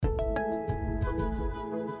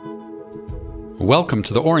Welcome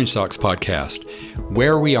to the Orange Socks Podcast,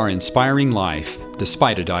 where we are inspiring life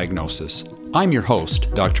despite a diagnosis. I'm your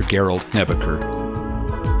host, Dr. Gerald Nebaker.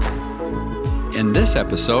 In this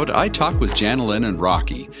episode, I talk with Janalyn and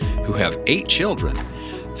Rocky, who have 8 children,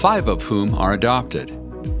 5 of whom are adopted.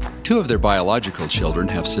 2 of their biological children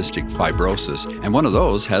have cystic fibrosis, and one of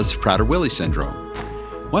those has Prader-Willi syndrome.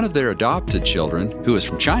 One of their adopted children, who is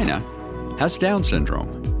from China, has Down syndrome.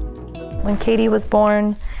 When Katie was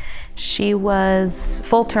born, she was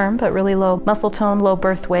full term, but really low muscle tone, low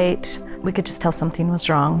birth weight. We could just tell something was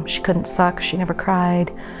wrong. She couldn't suck, she never cried.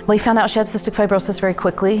 We found out she had cystic fibrosis very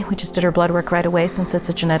quickly. We just did her blood work right away since it's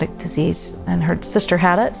a genetic disease, and her sister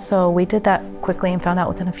had it, so we did that quickly and found out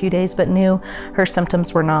within a few days, but knew her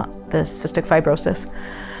symptoms were not the cystic fibrosis.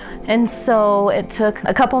 And so it took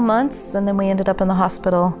a couple months, and then we ended up in the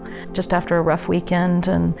hospital just after a rough weekend,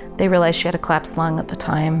 and they realized she had a collapsed lung at the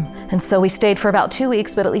time. And so we stayed for about 2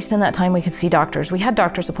 weeks, but at least in that time we could see doctors. We had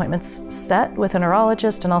doctor's appointments set with a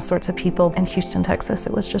neurologist and all sorts of people in Houston, Texas.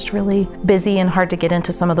 It was just really busy and hard to get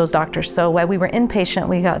into some of those doctors. So while we were inpatient,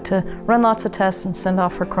 we got to run lots of tests and send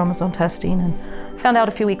off her chromosome testing, and found out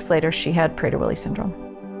a few weeks later she had Prader-Willi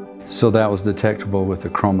syndrome. So that was detectable with the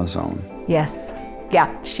chromosome? Yes.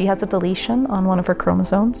 Yeah, she has a deletion on one of her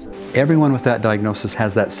chromosomes. Everyone with that diagnosis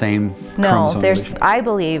has that same chromosome deletion? I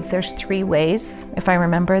believe there's 3 ways, if I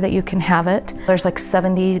remember, that you can have it. There's like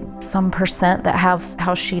 70% that have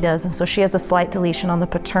how she does, and so she has a slight deletion on the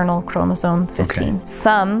paternal chromosome 15. Okay.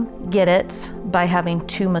 Some get it by having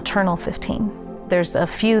 2 maternal 15. There's a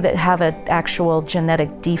few that have an actual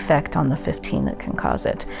genetic defect on the 15 that can cause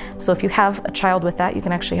it. So if you have a child with that, you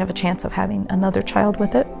can actually have a chance of having another child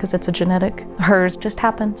with it because it's a genetic. Hers just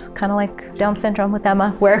happened, kind of like Down syndrome with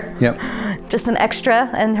Emma, where just an extra,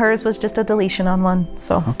 and hers was just a deletion on one.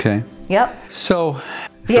 So okay. Yep. So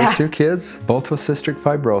first 2 kids, both with cystic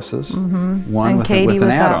fibrosis, one with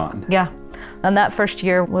an add-on. Yeah. And that first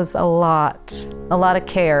year was a lot of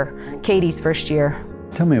care. Katie's first year.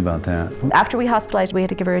 Tell me about that. After we hospitalized, we had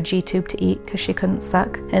to give her a G-tube to eat because she couldn't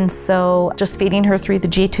suck. And so just feeding her through the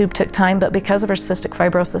G-tube took time, but because of her cystic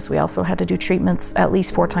fibrosis, we also had to do treatments at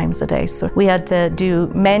least 4 times a day. So we had to do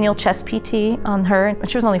manual chest PT on her.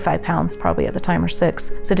 She was only 5 pounds probably at the time, or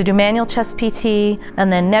 6. So to do manual chest PT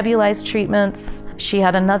and then nebulized treatments. She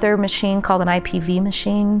had another machine called an IPV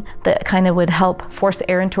machine that kind of would help force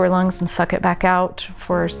air into her lungs and suck it back out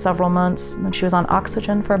for several months. And then she was on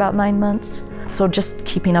oxygen for about 9 months. So just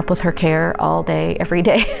keeping up with her care all day, every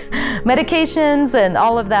day. Medications and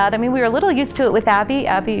all of that. I mean, we were a little used to it with Abby.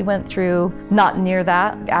 Abby went through not near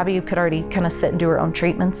that. Abby could already kind of sit and do her own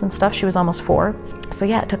treatments and stuff. She was almost 4. So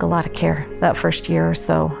yeah, it took a lot of care that first year or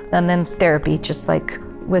so. And then therapy, just like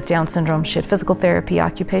with Down syndrome, she had physical therapy,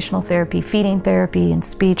 occupational therapy, feeding therapy, and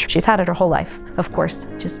speech. She's had it her whole life, of course,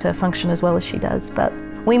 just to function as well as she does. But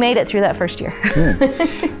we made it through that first year.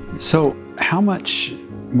 Good. So how much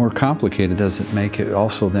more complicated does it make it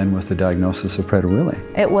also then with the diagnosis of Prader-Willi?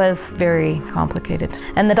 It was very complicated.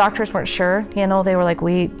 And the doctors weren't sure, they were like,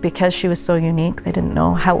 because she was so unique, they didn't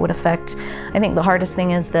know how it would affect. I think the hardest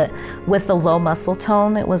thing is that with the low muscle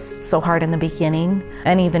tone, it was so hard in the beginning.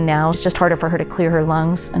 And even now, it's just harder for her to clear her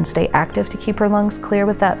lungs and stay active to keep her lungs clear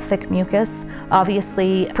with that thick mucus.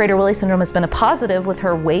 Obviously, Prader-Willi syndrome has been a positive with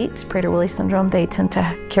her weight. Prader-Willi syndrome, they tend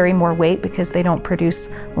to carry more weight because they don't produce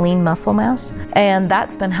lean muscle mass. And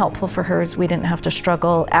that's been helpful for her, as we didn't have to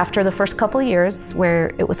struggle. After the first couple of years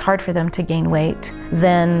where it was hard for them to gain weight,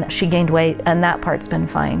 then she gained weight, and that part's been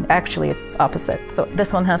fine. Actually, it's opposite. So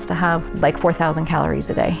this one has to have like 4,000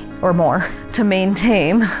 calories a day or more to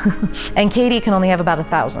maintain. And Katie can only have about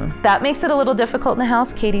 1,000. That makes it a little difficult in the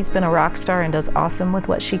house. Katie's been a rock star and does awesome with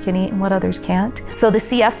what she can eat and what others can't. So the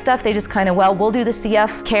CF stuff, they just kind of, we'll do the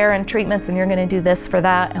CF care and treatments, and you're going to do this for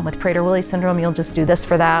that. And with Prader-Willi syndrome, you'll just do this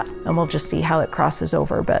for that, and we'll just see how it crosses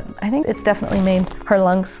over. But I think it's definitely made her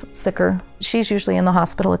lungs sicker. She's usually in the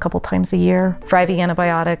hospital a couple times a year for IV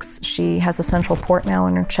antibiotics. She has a central port now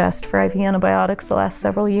in her chest for IV antibiotics the last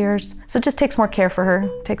several years. So it just takes more care for her,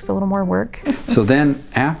 takes a little more work. So then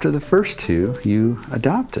after the first 2, you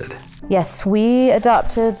adopted. Yes, we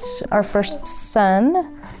adopted our first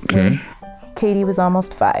son. Okay. Katie was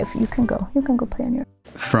almost 5. You can go play on your...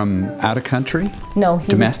 From out of country? No.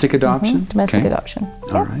 Domestic adoption? Domestic adoption.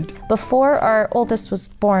 All right. Before our oldest was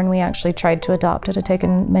born, we actually tried to adopt. It had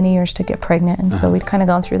taken many years to get pregnant, and so we'd kind of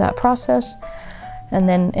gone through that process and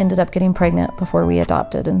then ended up getting pregnant before we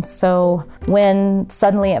adopted. And so when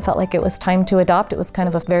suddenly it felt like it was time to adopt, it was kind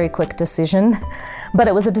of a very quick decision. But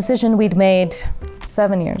it was a decision we'd made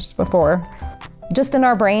 7 years before. just in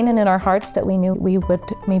our brain and in our hearts that we knew we would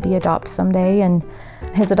maybe adopt someday. And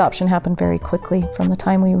his adoption happened very quickly. From the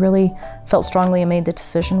time we really felt strongly and made the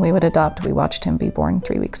decision we would adopt, we watched him be born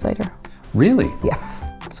 3 weeks later. Really? Yeah.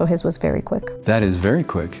 So his was very quick. That is very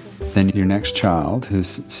quick. Then your next child,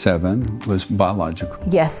 who's 7, was biological.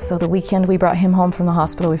 Yes, so the weekend we brought him home from the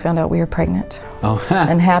hospital, we found out we were pregnant. Oh,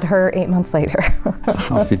 and had her 8 months later.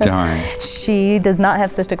 I'll be darned. She does not have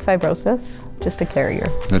cystic fibrosis, just a carrier.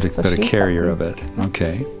 But a carrier of it.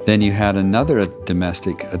 Okay. Then you had another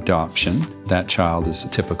domestic adoption. That child is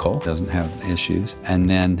typical, doesn't have issues. And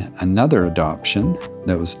then another adoption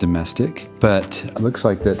that was domestic. But it looks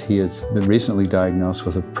like that he has been recently diagnosed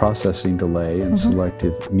with a processing delay and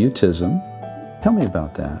selective mutism. Tell me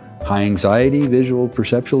about that. High anxiety, visual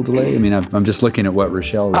perceptual delay? I mean, I'm just looking at what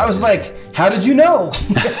Rochelle wrote. I was like, how did you know?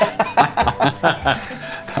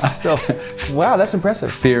 So, wow, that's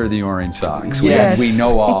impressive. Fear the orange socks. Yes. We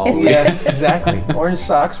know all. Yes, exactly. Orange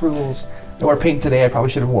socks rules. I wore pink today. I probably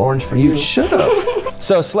should have worn orange for you. You should have.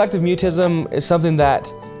 So selective mutism is something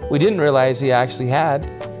that we didn't realize he actually had.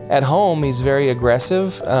 At home, he's very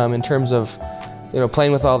aggressive in terms of,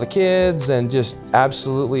 playing with all the kids and just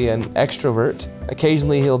absolutely an extrovert.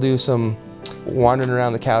 Occasionally, he'll do some wandering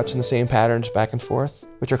around the couch in the same patterns back and forth,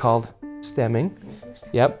 which are called stemming.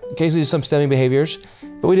 Yep, occasionally some stemming behaviors,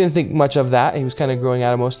 but we didn't think much of that. He was kind of growing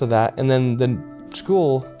out of most of that. And then the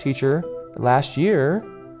school teacher last year,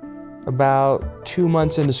 about 2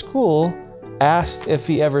 months into school, asked if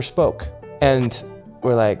he ever spoke. And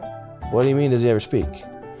we're like, what do you mean, does he ever speak?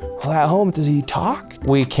 Well, at home, does he talk?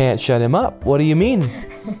 We can't shut him up. What do you mean?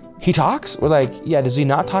 He talks? We're like, yeah, does he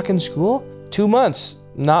not talk in school? 2 months,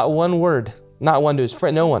 not one word, not one to his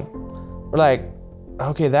friend, no one. We're like,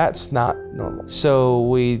 okay, that's not normal. So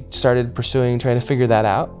we started trying to figure that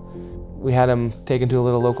out. We had him taken to a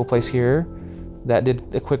little local place here that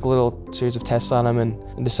did a quick little series of tests on him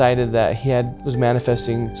and decided that he was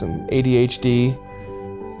manifesting some ADHD,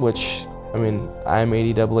 which, I'm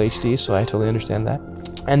ADHD, so I totally understand that.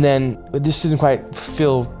 And then it just didn't quite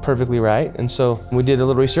feel perfectly right. And so we did a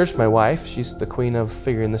little research. My wife, she's the queen of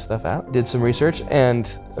figuring this stuff out, did some research and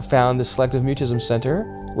found the Selective Mutism Center,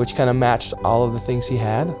 which kind of matched all of the things he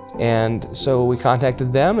had. And so we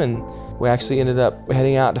contacted them and we actually ended up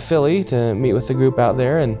heading out to Philly to meet with the group out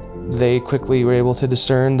there, and they quickly were able to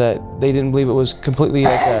discern that they didn't believe it was completely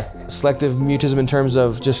like a selective mutism in terms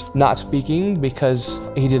of just not speaking because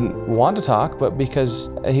he didn't want to talk, but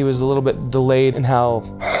because he was a little bit delayed in how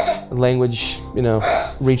language,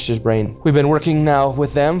 reached his brain. We've been working now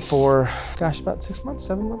with them for, about 6 months,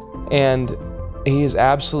 7 months. And he is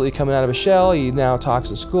absolutely coming out of a shell. He now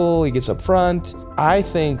talks at school, he gets up front. I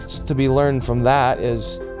think to be learned from that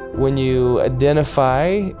is when you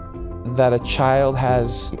identify that a child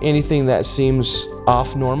has anything that seems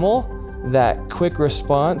off normal, that quick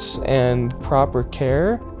response and proper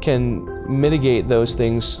care can mitigate those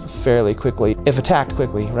things fairly quickly, if attacked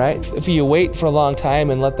quickly, right? If you wait for a long time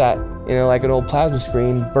and let that, like an old plasma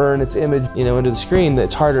screen, burn its image, into the screen,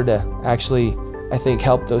 it's harder to actually, I think,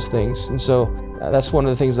 help those things. And so that's one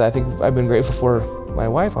of the things that I think I've been grateful for my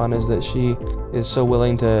wife on, is that she is so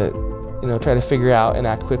willing to, try to figure out and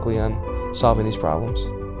act quickly on solving these problems.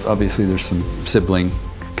 Obviously, there's some sibling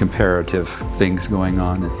comparative things going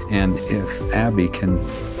on. And if Abby can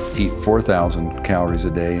eat 4,000 calories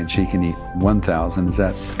a day and she can eat 1,000, does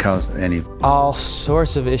that cause any? All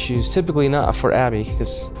sorts of issues, typically not for Abby,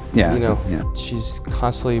 because, she's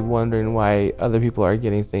constantly wondering why other people are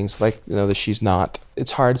getting things like, that she's not.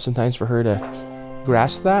 It's hard sometimes for her to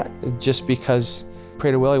grasp that, just because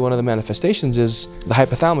Prader-Willi, one of the manifestations is the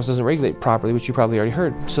hypothalamus doesn't regulate properly, which you probably already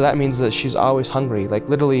heard. So that means that she's always hungry. Like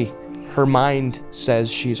literally, her mind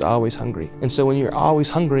says she's always hungry. And so when you're always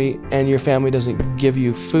hungry and your family doesn't give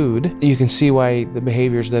you food, you can see why the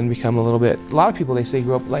behaviors then become a lot of people, they say,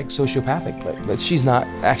 grow up like sociopathic, but she's not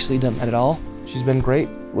actually done that at all. She's been great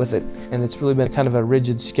with it. And it's really been kind of a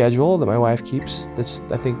rigid schedule that my wife keeps. That's,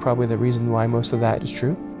 I think, probably the reason why most of that is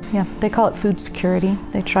true. Yeah, they call it food security.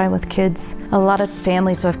 They try with kids. A lot of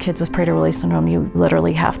families who have kids with Prader-Willi syndrome, you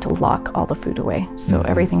literally have to lock all the food away. So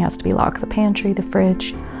everything has to be locked, the pantry, the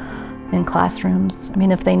fridge, in classrooms.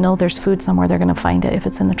 If they know there's food somewhere, they're gonna find it. If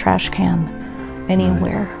it's in the trash can,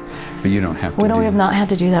 anywhere. But you don't have to. We have not had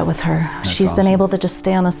to do that with her. She's been able to just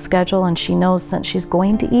stay on a schedule, and she knows that she's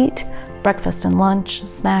going to eat breakfast and lunch,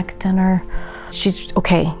 snack, dinner. She's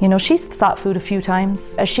okay. She's sought food a few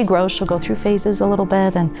times. As she grows, she'll go through phases a little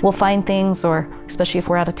bit, and we'll find things, or especially if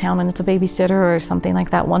we're out of town and it's a babysitter or something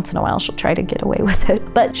like that, once in a while she'll try to get away with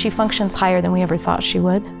it. But she functions higher than we ever thought she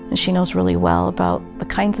would, and she knows really well about the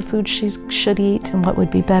kinds of food she should eat and what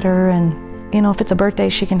would be better, and if it's a birthday,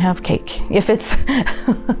 she can have cake.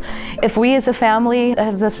 If we as a family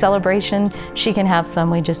have a celebration, she can have some.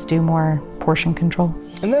 We just do more portion control.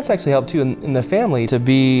 And that's actually helped too in the family to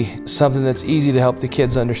be something that's easy to help the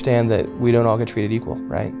kids understand that we don't all get treated equal,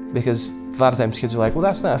 right? Because a lot of times kids are like, well,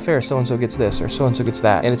 that's not fair, so-and-so gets this or so-and-so gets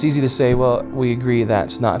that. And it's easy to say, well, we agree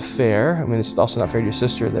that's not fair. I mean, it's also not fair to your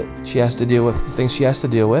sister that she has to deal with the things she has to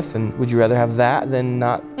deal with. And would you rather have that than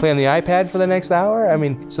not play on the iPad for the next hour? I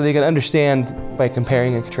mean, so they can understand by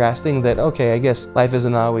comparing and contrasting that, okay, I guess life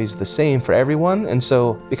isn't always the same for everyone. And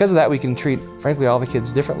so because of that, we can treat, frankly, all the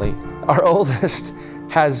kids differently. Our oldest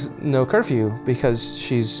has no curfew because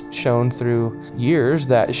she's shown through years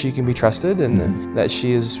that she can be trusted and that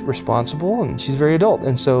she is responsible and she's very adult.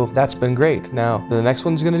 And so that's been great. Now, the next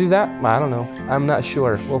one's going to do that? I don't know. I'm not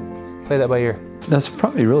sure. We'll play that by ear. That's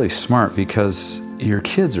probably really smart because your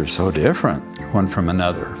kids are so different one from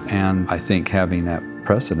another. And I think having that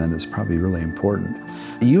precedent is probably really important.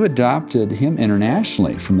 You adopted him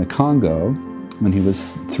internationally from the Congo when he was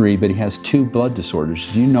 3, but he has 2 blood disorders.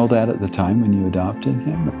 Did you know that at the time when you adopted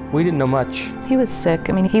him? We didn't know much. He was sick.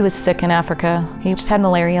 I mean, he was sick in Africa. He just had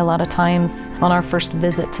malaria a lot of times. On our first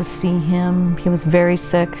visit to see him, he was very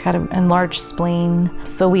sick, had an enlarged spleen.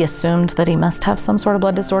 So we assumed that he must have some sort of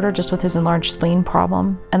blood disorder just with his enlarged spleen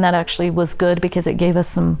problem. And that actually was good because it gave us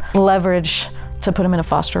some leverage to put him in a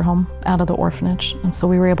foster home out of the orphanage. And so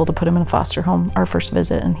we were able to put him in a foster home our first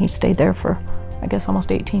visit, and he stayed there for, I guess,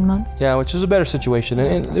 almost 18 months. Yeah, which is a better situation.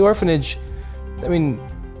 And the orphanage, I mean,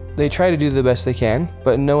 they try to do the best they can,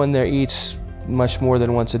 but no one there eats much more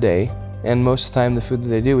than once a day. And most of the time, the food that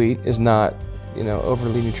they do eat is not,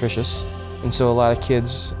 overly nutritious. And so a lot of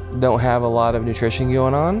kids don't have a lot of nutrition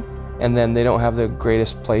going on, and then they don't have the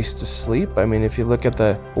greatest place to sleep. I mean, if you look at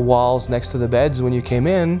the walls next to the beds when you came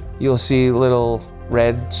in, you'll see little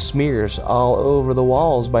red smears all over the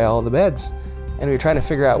walls by all the beds. And we were trying to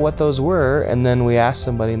figure out what those were, and then we asked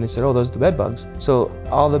somebody and they said, oh, those are the bed bugs. So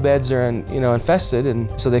all the beds are infested,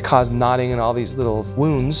 and so they cause knotting and all these little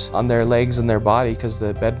wounds on their legs and their body because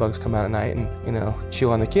the bed bugs come out at night and chew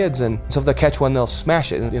on the kids. And so if they catch one, they'll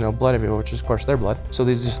smash it, and blood everywhere, which is of course their blood. So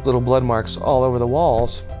these just little blood marks all over the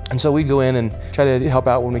walls. And so we go in and try to help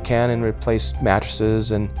out when we can and replace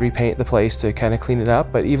mattresses and repaint the place to kind of clean it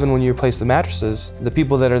up. But even when you replace the mattresses, the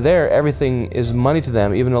people that are there, everything is money to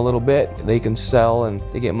them. Even a little bit they can sell and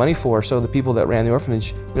they get money for. So the people that ran the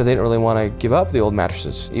orphanage, they didn't really want to give up the old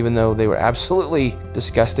mattresses, even though they were absolutely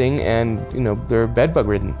disgusting and they're bed bug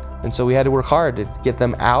ridden. And so we had to work hard to get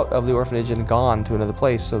them out of the orphanage and gone to another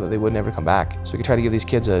place so that they would never come back. So we could try to give these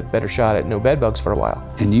kids a better shot at no bed bugs for a while.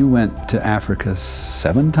 And you went to Africa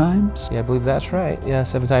 7 times? Yeah, I believe that's right. Yeah,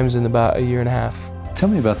 7 times in about a year and a half. Tell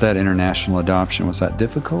me about that international adoption. Was that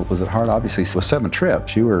difficult? Was it hard? Obviously, with 7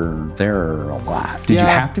 trips, you were there a lot. Did you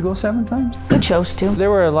have to go 7 times? We chose to.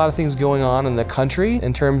 There were a lot of things going on in the country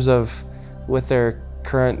in terms of with their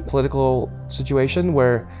current political situation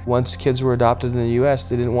where once kids were adopted in the U.S.,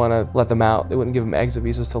 they didn't want to let them out. They wouldn't give them exit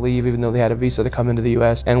visas to leave, even though they had a visa to come into the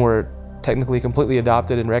U.S. and were technically completely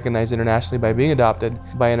adopted and recognized internationally by being adopted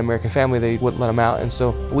by an American family. They wouldn't let them out. And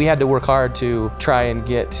so we had to work hard to try and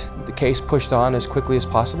get the case pushed on as quickly as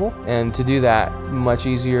possible. And to do that, much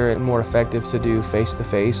easier and more effective to do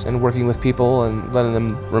face-to-face and working with people and letting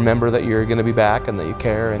them remember that you're going to be back and that you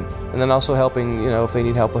care. And then also helping, if they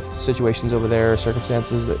need help with situations over there or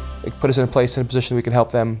circumstances, that it put us in a place, in a position we could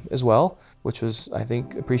help them as well, which was, I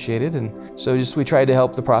think, appreciated. And so we tried to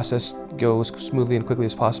help the process go as smoothly and quickly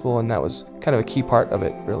as possible, and that was kind of a key part of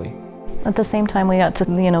it, really. At the same time, we got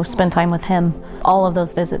to, spend time with him. All of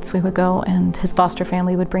those visits we would go, and his foster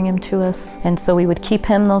family would bring him to us. And so we would keep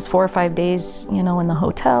him those 4 or 5 days, in the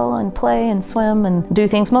hotel and play and swim and do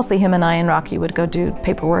things. Mostly him and I and Rocky would go do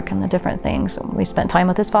paperwork and the different things. We spent time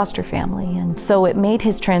with his foster family. And so it made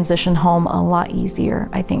his transition home a lot easier.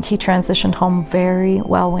 I think he transitioned home very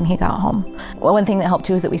well when he got home. Well, one thing that helped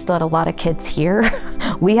too is that we still had a lot of kids here.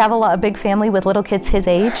 We have a big family with little kids his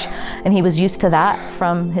age, and he was used to that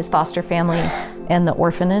from his foster family and the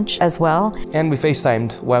orphanage as well. And we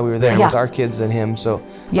FaceTimed while we were there with our kids and him, so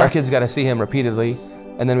our kids got to see him repeatedly.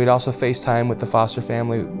 And then we'd also FaceTime with the foster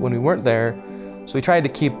family when we weren't there. So we tried to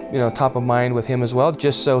keep, top of mind with him as well,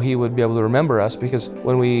 just so he would be able to remember us, because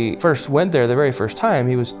when we first went there the very first time,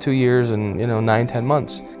 he was 2 years and, 9-10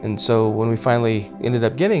 months. And so when we finally ended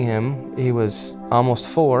up getting him, he was almost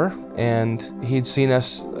 4, and he'd seen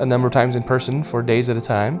us a number of times in person for days at a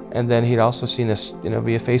time, and then he'd also seen us,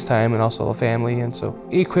 via FaceTime and also the family, and so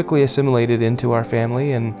he quickly assimilated into our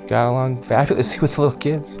family and got along fabulously with the little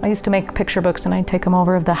kids. I used to make picture books and I'd take them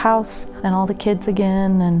over of the house and all the kids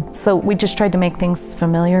again, and so we just tried to make things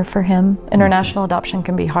familiar for him. International adoption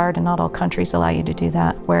can be hard, and not all countries allow you to do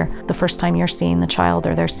that, where the first time you're seeing the child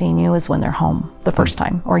or they're seeing you is when they're home the first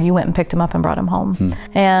time, or you went and picked him up and brought him home.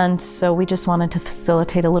 And so we just wanted to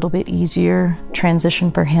facilitate a little bit easier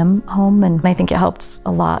transition for him home, and I think it helped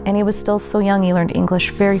a lot. And he was still so young, he learned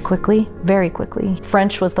English very quickly, very quickly.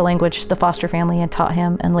 French was the language the foster family had taught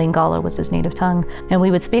him, and Lingala was his native tongue. And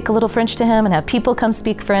we would speak a little French to him and have people come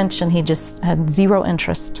speak French, and he just had zero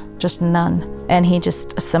interest, just none. And he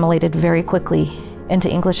just assimilated very quickly into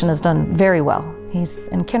English and has done very well. He's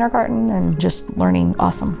in kindergarten and just learning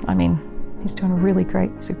awesome. I mean, he's doing really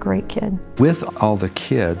great. He's a great kid. With all the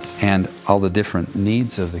kids and all the different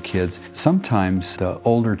needs of the kids, sometimes the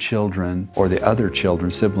older children or the other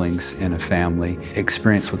children, siblings in a family,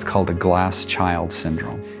 experience what's called a glass child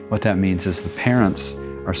syndrome. What that means is the parents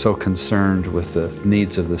are so concerned with the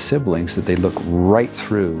needs of the siblings that they look right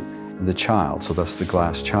through the child, so that's the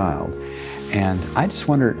glass child. And I just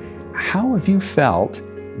wonder, how have you felt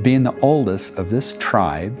being the oldest of this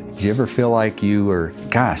tribe? Did you ever feel like you were,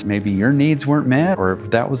 gosh, maybe your needs weren't met, or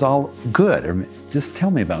that was all good? Or just tell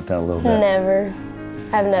me about that a little bit. Never.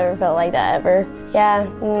 I've never felt like that ever. Yeah,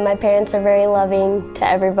 my parents are very loving to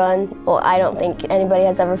everyone. Well, I don't think anybody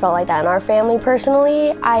has ever felt like that in our family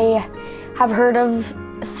personally. I have heard of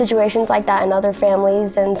situations like that in other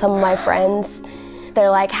families and some of my friends. They're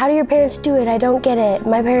like, how do your parents do it? I don't get it.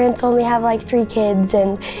 My parents only have like 3 kids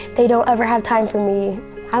and they don't ever have time for me.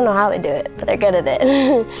 I don't know how they do it, but they're good at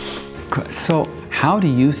it. So how do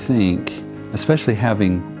you think, especially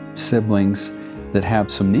having siblings that have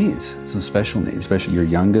some needs, some special needs, especially your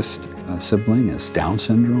youngest sibling has Down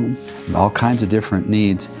syndrome, all kinds of different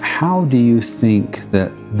needs, how do you think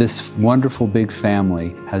that this wonderful big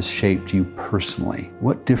family has shaped you personally?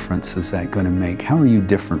 What difference is that going to make? How are you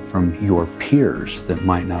different from your peers that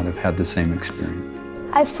might not have had the same experience?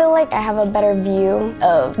 I feel like I have a better view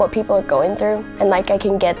of what people are going through, and like I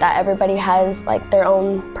can get that everybody has like their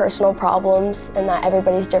own personal problems and that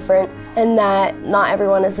everybody's different and that not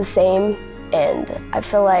everyone is the same. And I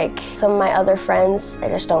feel like some of my other friends, they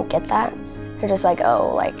just don't get that. They're just like,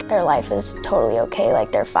 oh, like their life is totally okay,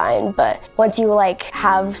 like they're fine. But once you like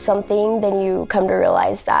have something, then you come to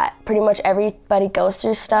realize that pretty much everybody goes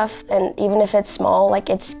through stuff, and even if it's small, like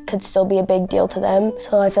it could still be a big deal to them.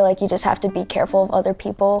 So I feel like you just have to be careful of other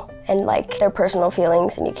people and like their personal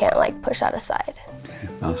feelings, and you can't like push that aside. Okay,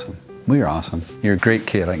 awesome. Well, you're awesome. You're a great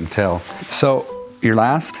kid, I can tell. So your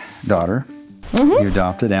last daughter, you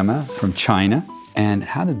adopted Emma from China. And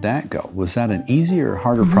how did that go? Was that an easier or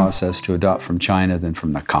harder process to adopt from China than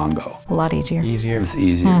from the Congo? A lot easier. Easier. It was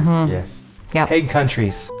easier. Yes. Yeah. Hague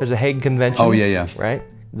countries. There's a Hague Convention. Oh, yeah. Right?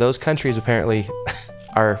 Those countries apparently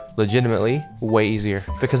are legitimately way easier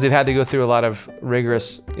because they've had to go through a lot of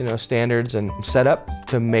rigorous, standards and setup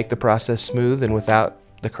to make the process smooth and without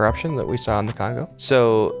the corruption that we saw in the Congo.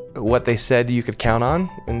 So what they said you could count on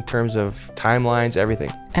in terms of timelines,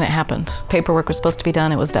 everything. And it happened. Paperwork was supposed to be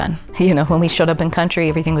done, it was done. When we showed up in country,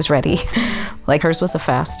 everything was ready. Like hers was a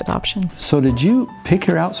fast adoption. So did you pick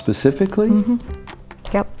her out specifically?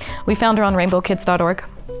 Yep. We found her on rainbowkids.org.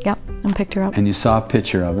 Yep, and picked her up. And you saw a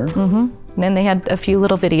picture of her? And then they had a few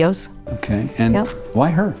little videos. Okay, and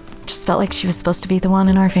why her? Just felt like she was supposed to be the one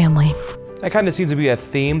in our family. That kind of seems to be a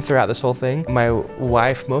theme throughout this whole thing. My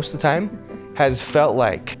wife, most of the time, has felt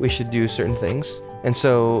like we should do certain things. And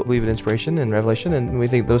so we believe in inspiration and revelation, and we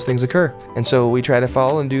think those things occur. And so we try to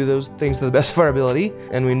follow and do those things to the best of our ability.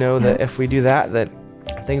 And we know that if we do that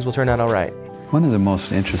things will turn out all right. One of the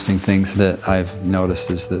most interesting things that I've noticed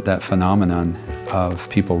is that phenomenon of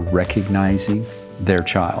people recognizing their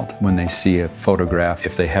child when they see a photograph,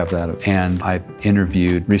 if they have that. And I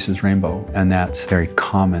interviewed Reese's Rainbow, and that's very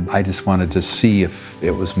common. I just wanted to see if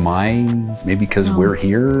it was mine, maybe because we're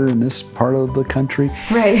here in this part of the country.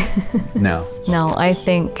 Right. No. No, I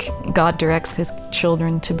think God directs his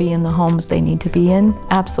children to be in the homes they need to be in,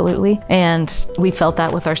 absolutely. And we felt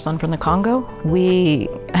that with our son from the Congo. We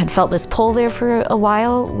had felt this pull there for a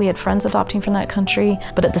while. We had friends adopting from that country,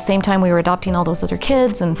 but at the same time we were adopting all those other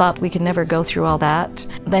kids and thought we could never go through all that.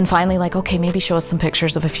 Then finally, okay, maybe show us some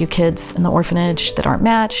pictures of a few kids in the orphanage that aren't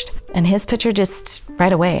matched. And his picture just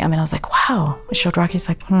right away, I was like, wow. I showed Rocky, he's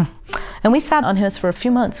like, And we sat on his for a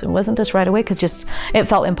few months. It wasn't this right away because it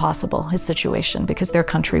felt impossible, his situation, because their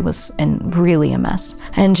country was in really a mess.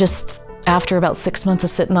 And just after about 6 months of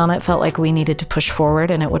sitting on it, felt like we needed to push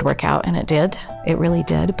forward and it would work out, and it did. It really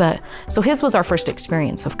did. But so his was our first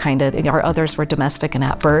experience of our others were domestic and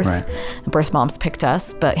at birth. Right. Birth moms picked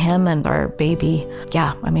us, but him and our baby,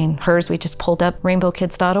 hers, we just pulled up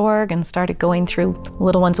rainbowkids.org and started going through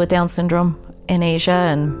little ones with Down syndrome in Asia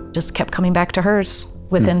and just kept coming back to hers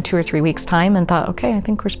within 2 or 3 weeks' time and thought, okay, I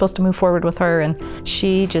think we're supposed to move forward with her. And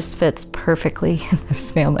she just fits perfectly in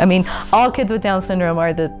this family. All kids with Down syndrome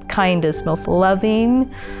are the kindest, most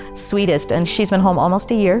loving, sweetest. And she's been home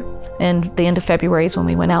almost a year. And the end of February is when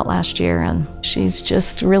we went out last year. And she's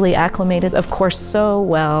just really acclimated, of course, so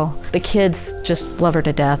well. The kids just love her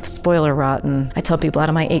to death, spoil her rotten. I tell people out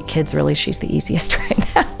of my 8 kids, really, she's the easiest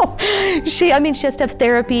right now. She has to have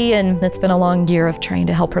therapy, and it's been a long year of trying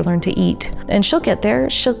to help her learn to eat. And she'll get there.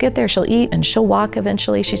 She'll eat, and she'll walk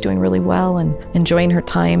eventually. She's doing really well and enjoying her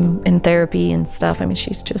time in therapy and stuff.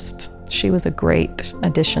 She was a great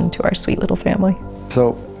addition to our sweet little family.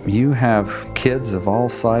 So you have kids of all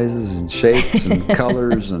sizes and shapes and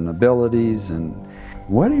colors and abilities, and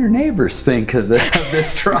what do your neighbors think of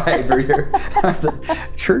this tribe or your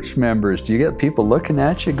church members? Do you get people looking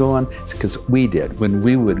at you going, because we did, when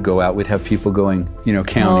we would go out, we'd have people going,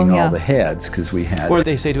 counting all the heads, because we had. Or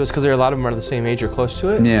they say to us, because a lot of them are the same age or close to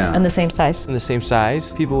it. Yeah. And the same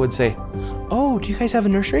size. People would say, oh, do you guys have a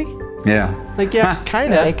nursery? Yeah.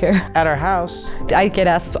 Kind of. Daycare. At our house. I get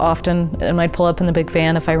asked often, and I'd pull up in the big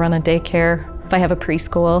van if I run a daycare, if I have a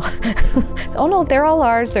preschool. Oh no, they're all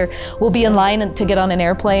ours. Or we'll be in line to get on an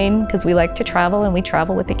airplane because we like to travel, and we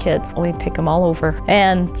travel with the kids. We take them all over.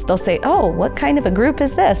 And they'll say, oh, what kind of a group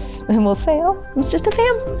is this? And we'll say, oh, it's just a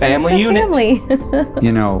family. Family unit. Family.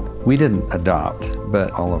 We didn't adopt, but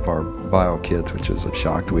all of our bio kids, which is a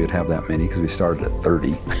shock that we would have that many because we started at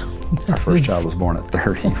 30. Our first child was born at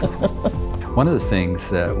 30. One of the things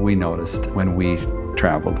that we noticed when we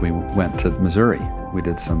traveled, we went to Missouri. We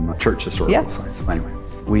did some church historical sites. Anyway,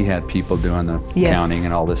 we had people doing the counting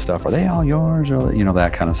and all this stuff. Are they all yours? Or,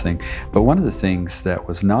 that kind of thing. But one of the things that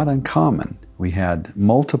was not uncommon, we had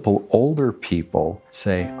multiple older people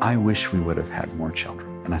say, I wish we would have had more children.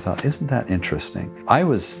 And I thought, isn't that interesting? I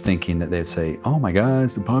was thinking that they'd say, oh my God,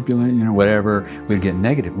 it's the population, whatever. We'd get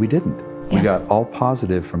negative. We didn't. We got all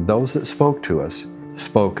positive from those that spoke to us,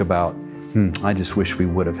 spoke about, I just wish we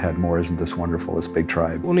would have had more. Isn't this wonderful, this big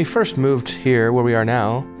tribe? When we first moved here, where we are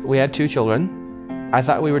now, we had 2 children. I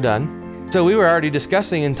thought we were done. So we were already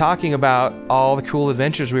discussing and talking about all the cool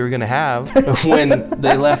adventures we were going to have when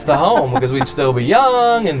they left the home, because we'd still be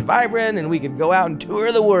young and vibrant and we could go out and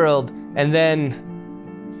tour the world. And then,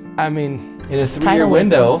 in a 3-year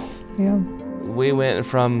window, we went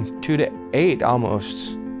from 2 to 8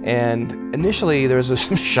 almost. And initially there was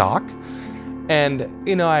some shock. And,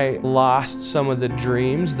 I lost some of the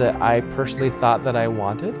dreams that I personally thought that I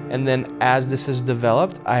wanted. And then as this has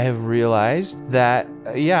developed, I have realized that,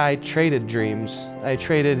 I traded dreams. I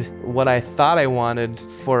traded what I thought I wanted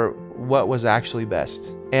for what was actually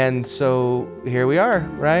best. And so here we are,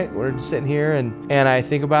 right? We're sitting here and I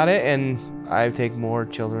think about it, and I take more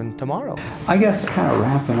children tomorrow. I guess kind of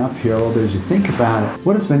wrapping up here a little bit, as you think about it,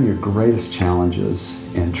 what has been your greatest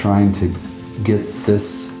challenges in trying to get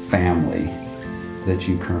this family that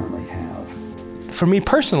you currently have? For me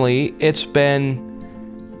personally, it's been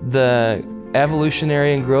the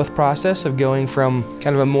evolutionary and growth process of going from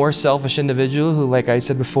kind of a more selfish individual who, like I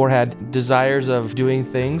said before, had desires of doing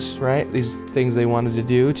things, right? These things they wanted to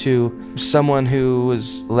do, to someone who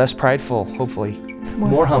was less prideful, hopefully.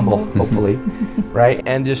 More humble, hopefully, right?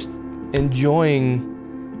 And just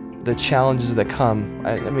enjoying the challenges that come.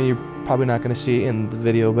 You're probably not going to see it in the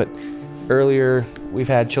video, but earlier we've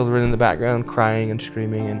had children in the background crying and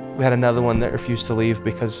screaming, and we had another one that refused to leave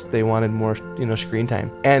because they wanted more, screen time.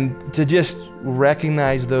 And to just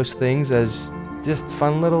recognize those things as just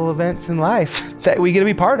fun little events in life that we get to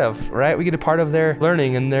be part of, right? We get a part of their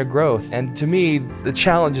learning and their growth. And to me, the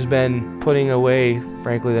challenge has been putting away,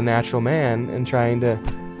 frankly, the natural man and trying to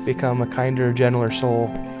become a kinder, gentler soul.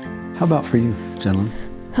 How about for you, Jenalyn?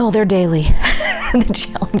 Oh, they're daily, the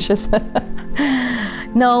challenges.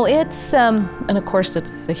 No, it's, and of course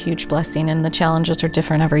it's a huge blessing, and the challenges are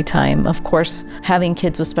different every time. Of course, having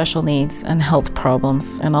kids with special needs and health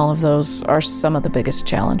problems and all of those are some of the biggest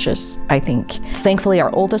challenges, I think. Thankfully,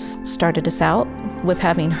 our oldest started us out with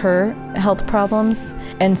having her health problems,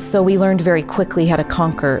 and so we learned very quickly how to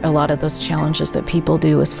conquer a lot of those challenges that people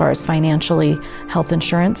do as far as financially, health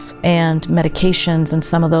insurance, and medications, and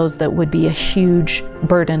some of those that would be a huge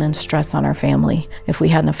burden and stress on our family if we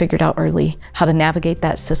hadn't figured out early how to navigate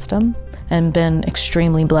that system and been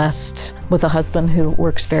extremely blessed with a husband who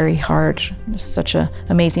works very hard, such an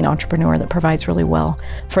amazing entrepreneur that provides really well.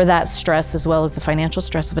 For that stress, as well as the financial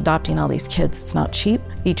stress of adopting all these kids, it's not cheap.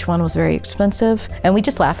 Each one was very expensive, and we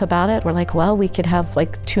just laugh about it. We're like, well, we could have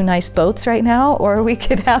like 2 nice boats right now, or we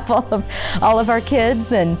could have all of our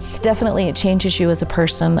kids, and definitely it changes you as a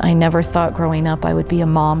person. I never thought growing up I would be a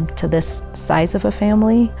mom to this size of a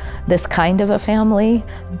family, this kind of a family,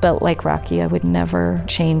 but like Rocky, I would never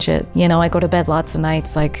change it. You know, I go to bed lots of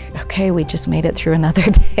nights like, okay, we just made it through another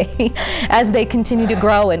day as they continue to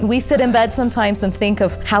grow. And we sit in bed sometimes and think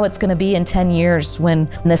of how it's going to be in 10 years when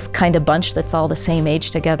this kind of bunch that's all the same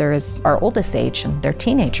age together is our oldest age, and they're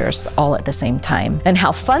teenagers all at the same time, and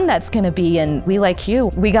how fun that's going to be. And we, like you,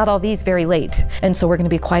 we got all these very late, and so we're going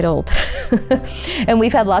to be quite old. And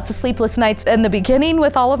we've had lots of sleepless nights in the beginning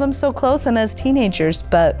with all of them so close and as teenagers,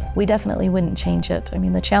 but we definitely wouldn't change it. I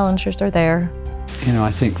mean, the challenges are there. You know,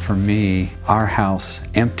 I think for me, our house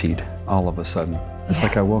emptied all of a sudden. It's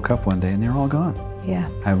like I woke up one day and they're all gone. Yeah.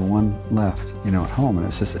 I have one left, you know, at home. And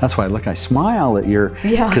it's just, that's why I smile at your,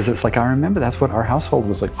 because it's like, I remember that's what our household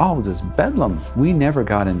was like. Oh, it was this bedlam. We never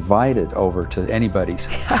got invited over to anybody's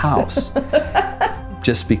house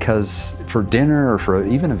just because for dinner or for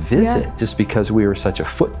even a visit, just because we were such a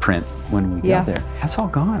footprint when we got there. That's all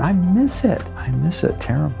gone. I miss it. I miss it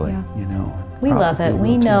terribly, you know. We love it.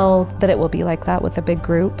 We know that it will be like that with a big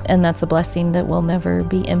group, and that's a blessing that will never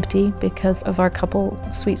be empty because of our couple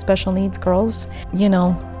sweet special needs girls. You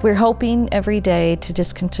know, we're hoping every day to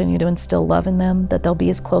just continue to instill love in them, that they'll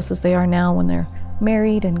be as close as they are now when they're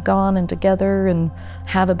married and gone and together and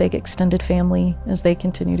have a big extended family as they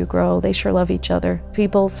continue to grow. They sure love each other.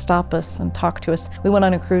 People stop us and talk to us. We went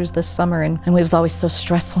on a cruise this summer and it was always so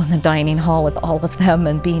stressful in the dining hall with all of them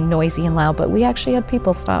and being noisy and loud, but we actually had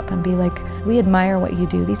people stop and be like, we admire what you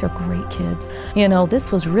do. These are great kids. You know,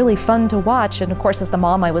 this was really fun to watch. And of course, as the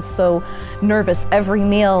mom, I was so nervous every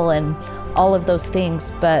meal and all of those things,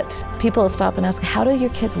 but people will stop and ask, how do your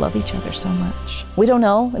kids love each other so much? We don't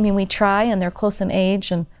know. I mean, we try, and they're close in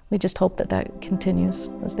age, and we just hope that that continues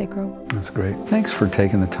as they grow. That's great. Thanks for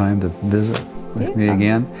taking the time to visit with me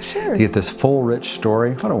again. Sure. To get this full, rich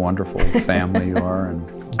story. What a wonderful family you are,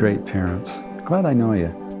 and great parents. Glad I know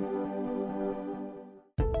you.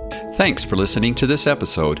 Thanks for listening to this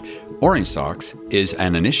episode. Orange Socks is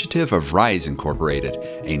an initiative of Rise Incorporated,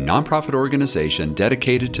 a nonprofit organization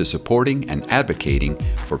dedicated to supporting and advocating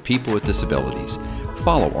for people with disabilities.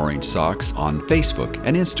 Follow Orange Socks on Facebook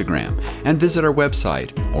and Instagram, and visit our website,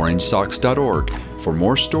 orangesocks.org, for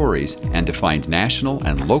more stories and to find national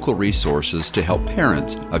and local resources to help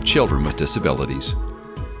parents of children with disabilities.